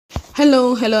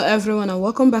Hello everyone, and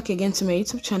welcome back again to my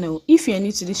YouTube channel. If you are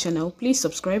new to this channel, please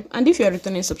subscribe, and if you are a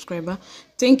returning subscriber,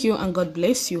 thank you and God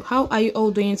bless you. How are you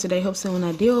all doing today? I hope someone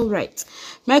are doing all right.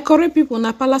 My correct people,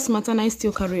 na palace matter na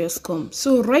still carriers come.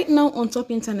 So right now on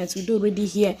top internet, we do already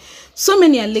hear so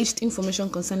many alleged information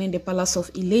concerning the palace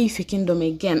of Ile-Ife kingdom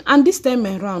again, and this time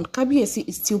around Kabiyesi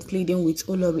is still pleading with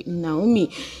Olori Naomi.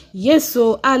 Yes,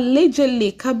 so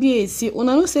allegedly Kabiyesi,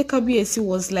 una know say Kabiyesi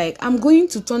was like, I'm going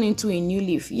to turn into a new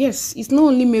leaf. Yes, it's not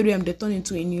only Mariam they turn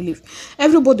into a new leaf.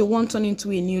 Everybody want to turn into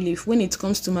a new leaf when it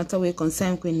comes to matter where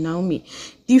concern Queen Naomi.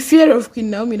 The fear of Queen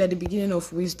Naomi at the beginning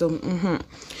of wisdom.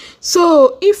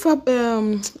 So if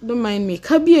don't mind me,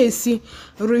 Kabiyesi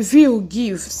reveal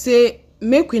give say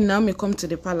make Queen Naomi come to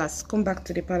the palace, come back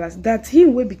to the palace. That he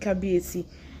will be Kabiyesi.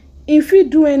 If we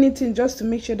do anything just to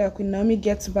make sure that Queen Naomi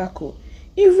gets back,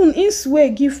 even in swear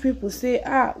give people say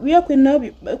we are Queen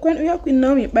Naomi,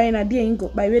 by na there go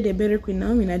by where they bury Queen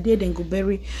Naomi na there then go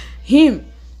bury him.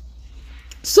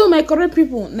 So my correct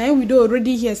people, now we do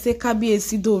already hear say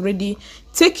Kabiyesi do already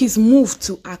take his move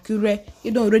to Akure.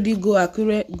 He don't already go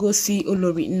Akure, go see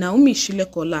Olori Naomi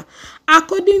Shilekola.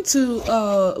 According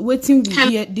to waiting we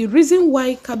hear, the reason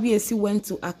why Kabiyesi went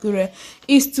to Akure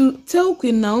is to tell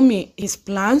Queen Naomi his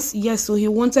plans. Yes, so he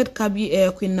wanted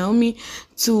Queen Naomi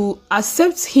to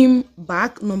accept him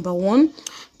back, number one,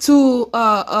 to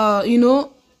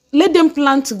let them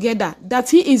plan together that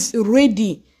he is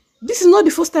ready. This is not the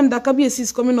first time that Kabiyesi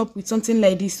is coming up with something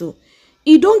like this. So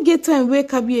he don't get time where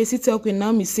Kabiyesi tell Queen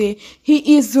Naomi say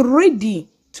he is ready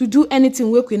to do anything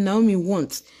where Queen Naomi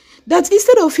wants. That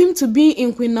instead of him to be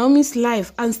in Queen Naomi's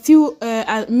life and still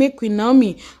make Queen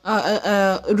Naomi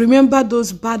remember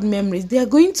those bad memories, they are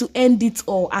going to end it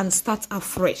all and start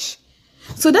afresh.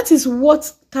 So that is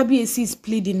what Kabiyesi is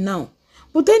pleading now.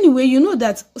 But anyway, you know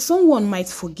that someone might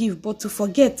forgive, but to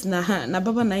forget na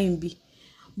baba na imbi.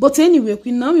 But anyway,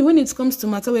 Queen Naomi, when it comes to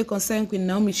matter where concern Queen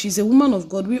Naomi, she's a woman of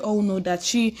God. We all know that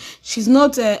she's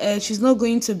not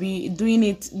going to be doing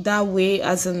it that way,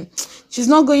 as in she's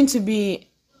not going to be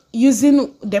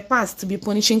using the past to be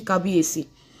punishing Kabiyesi.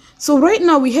 So right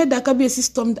now we heard that Kabiyesi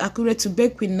stormed Akure to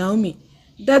beg Queen Naomi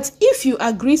that if you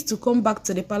agree to come back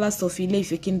to the palace of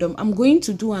Ile-Ife kingdom, I'm going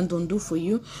to do and don't do for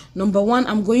you. Number one,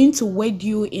 I'm going to wed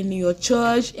you in your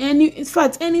church, and in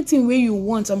fact anything where you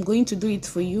want, I'm going to do it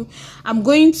for you. I'm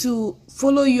going to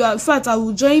follow you. In fact, I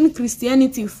will join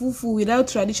Christianity full without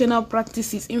traditional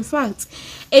practices. In fact,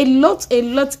 a lot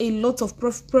of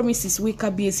promises we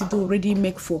Kabiyesi do already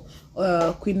make for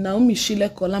Queen Naomi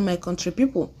Shilekola, my country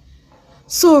people.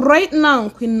 So right now,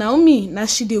 Queen Naomi, na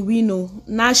she dey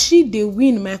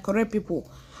win, my correct people.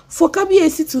 For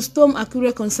Kabiyesi to storm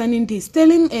Akure concerning this,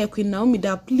 telling Queen Naomi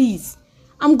that please,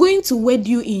 I'm going to wed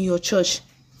you in your church.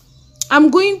 I'm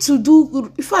going to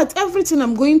do, in fact, everything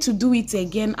I'm going to do it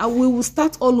again. We will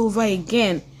start all over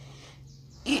again.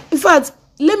 In fact,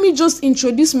 let me just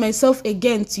introduce myself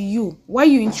again to you, while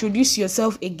you introduce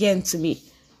yourself again to me.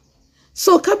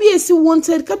 So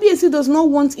Kabiyesi does not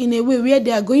want in a way where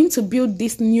they are going to build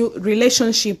this new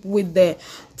relationship with the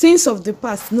things of the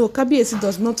past. No, Kabiyesi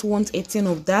does not want a thing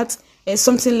of that,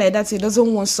 something like that. He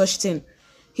doesn't want such thing.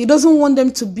 He doesn't want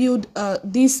them to build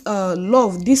this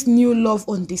love, this new love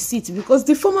on deceit, because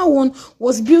the former one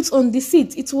was built on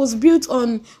deceit. It was built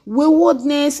on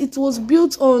waywardness. It was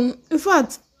built on, in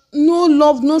fact, no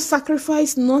love, no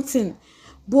sacrifice, nothing.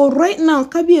 But right now,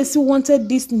 Kabiyesi wanted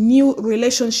this new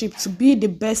relationship to be the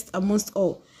best amongst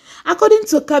all. According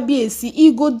to Kabiyesi,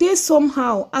 he go there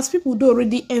somehow, as people do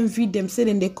already envy them,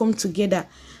 saying they come together.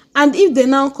 And if they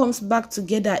now comes back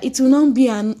together, it will now be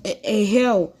a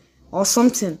hell or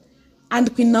something.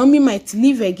 And Queen Naomi might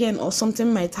leave again, or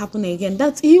something might happen again.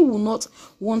 That he will not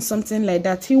want something like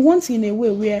that. He wants in a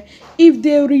way where if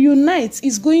they reunite,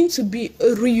 it's going to be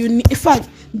a reunion. In fact,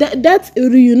 that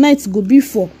reunite go be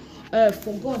for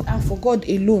God and for God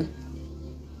alone.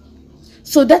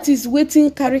 So that is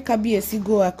waiting carry Kabiyesi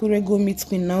go Akure go meet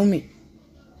Queen Naomi.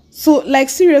 So like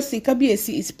seriously,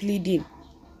 Kabiyesi is pleading.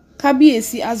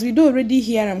 Kabiyesi, as we do already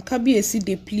hear him, Kabiyesi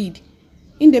they plead.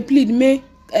 In the plead,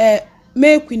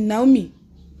 may Queen Naomi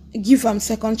give him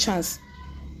second chance.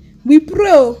 We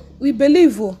pray, we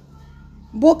believe,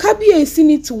 but Kabiyesi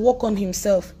need to work on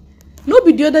himself. No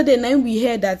be the other day now we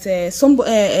heard that some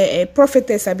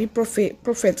prophetess,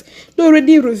 prophet, they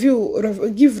already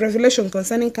give revelation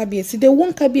concerning Kabiyesi. They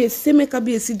want Kabiyesi, say make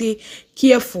Kabiyesi they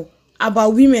careful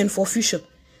about women for future,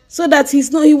 so that he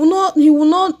will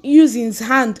not use his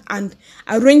hand and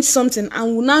arrange something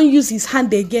and will now use his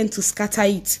hand again to scatter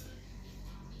it.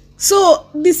 So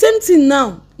the same thing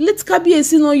now. Let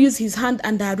Kabiyesi not use his hand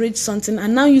and arrange something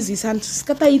and now use his hand to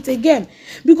scatter it again.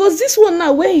 Because this one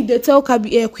now, where they tell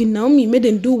Queen Naomi, made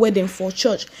them do wedding for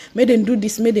church, made them do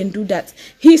this, made them do that.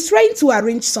 He's trying to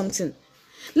arrange something.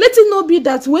 Let it not be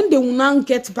that when they will now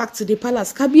get back to the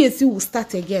palace, Kabiyesi will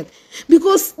start again.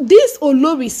 Because these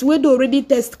oloris, where they already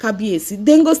test Kabiyesi,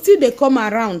 then go still they come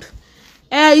around.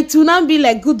 It will now be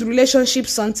like good relationship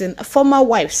something. Former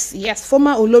wives, yes,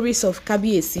 former oloris of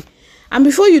Kabiyesi. And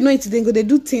before you know it, they go they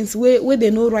do things where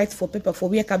they know right for paper for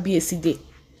where Kabiyesi dey.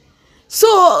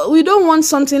 So we don't want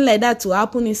something like that to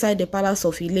happen inside the palace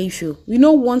of Ile-Ife. We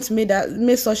don't want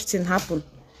make such thing happen.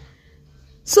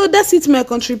 So that's it, my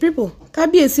country people.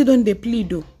 Kabiyesi don't they plead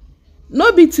though.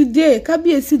 No be today.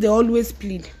 Kabiyesi they always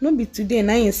plead. No be today.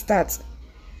 Now you start.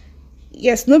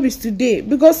 Yes, no be today.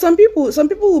 Because some people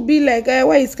will be like,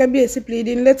 why is Kabiyesi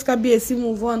pleading? Let Kabiyesi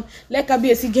move on. Let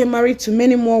Kabiyesi get married to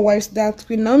many more wives. That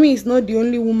Queen Naomi is not the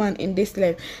only woman in this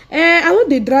life. I know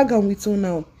they drag on with her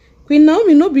now. Queen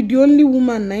Naomi no be the only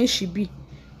woman now she be.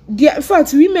 In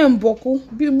fact, women boko,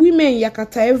 women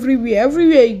yakata everywhere.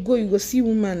 Everywhere you go see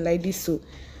women like this. So,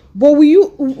 but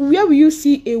where will you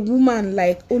see a woman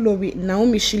like Olori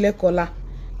Naomi Shilekola?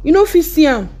 You know, if you see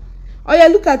him. Oh yeah,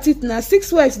 look at it now.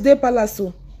 6 wives dey palace.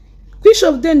 So, which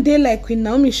of them dey like Queen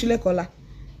Naomi Shilekola?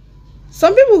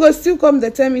 Some people go still come they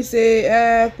tell me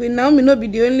say, Queen Naomi no be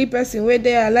the only person where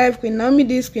they alive. Queen Naomi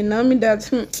this, Queen Naomi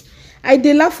that. I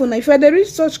dey laugh on her. If I dey read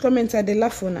such comments, I dey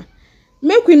laugh on her.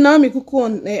 Make Queen Naomi kuku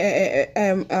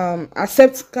on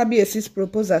accept Kabiyesi's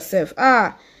proposal herself.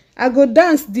 I go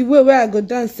dance the way where I go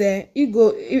dance.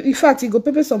 In fact, he go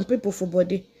pepper some people for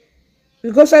body.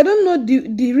 Because I don't know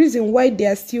the reason why they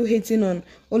are still hating on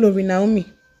Olori Naomi.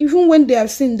 Even when they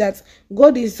have seen that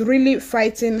God is really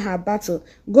fighting her battle.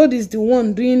 God is the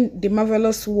one doing the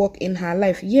marvelous work in her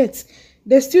life. Yet,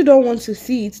 they still don't want to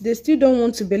see it. They still don't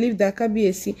want to believe that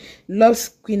Kabiyesi loves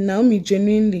Queen Naomi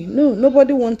genuinely. No,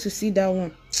 nobody wants to see that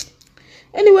one.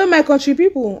 Anyway, my country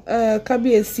people,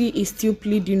 Kabiyesi is still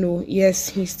pleading. Oh, yes,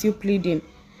 he's still pleading.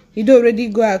 He don't already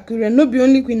go Akure. No be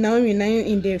only Queen Naomi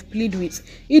in they plead with.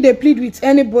 He they plead with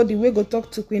anybody we go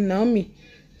talk to Queen Naomi.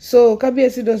 So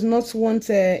Kabiyesi does not want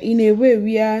in a way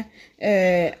where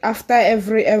after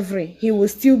every he will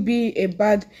still be a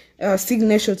bad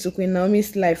signature to Queen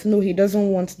Naomi's life. No, he doesn't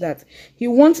want that. He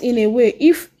wants in a way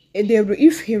if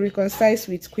he reconciles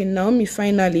with Queen Naomi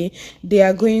finally, they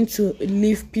are going to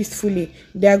live peacefully.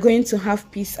 They are going to have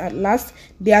peace at last.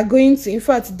 They are going to, in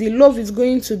fact, the love is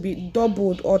going to be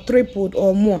doubled or tripled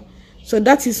or more. So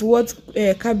that is what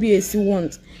Kabiyesi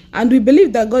wants. And we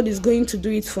believe that God is going to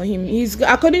do it for him.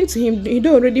 According to him, he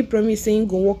do already promise saying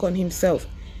go work on himself.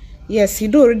 Yes, he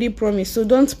do already promise. So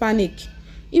don't panic.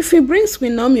 If he brings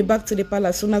Queen Naomi back to the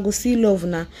palace, so now go see love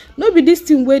now. No be this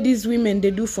thing where these women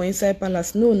they do for inside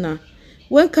palace. No, now.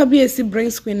 When Kabiyesi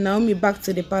brings Queen Naomi back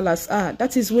to the palace,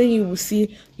 that is when you will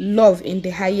see love in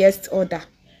the highest order.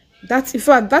 In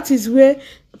fact, that is where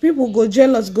people go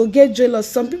jealous, go get jealous.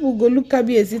 Some people go look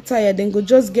Kabiyesi tired, then go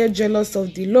just get jealous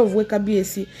of the love where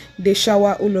Kabiyesi they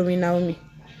shower Olori Naomi.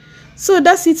 So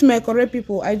that's it, my correct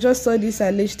people. I just saw this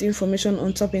alleged information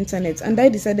on top internet and I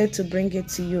decided to bring it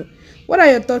to you. What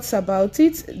are your thoughts about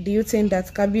it? Do you think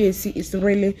that Kabiyesi is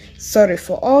really sorry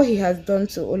for all he has done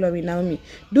to Olori Naomi?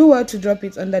 Do well to drop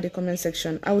it under the comment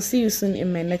section. I will see you soon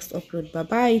in my next upload. Bye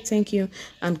bye. Thank you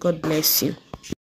and God bless you.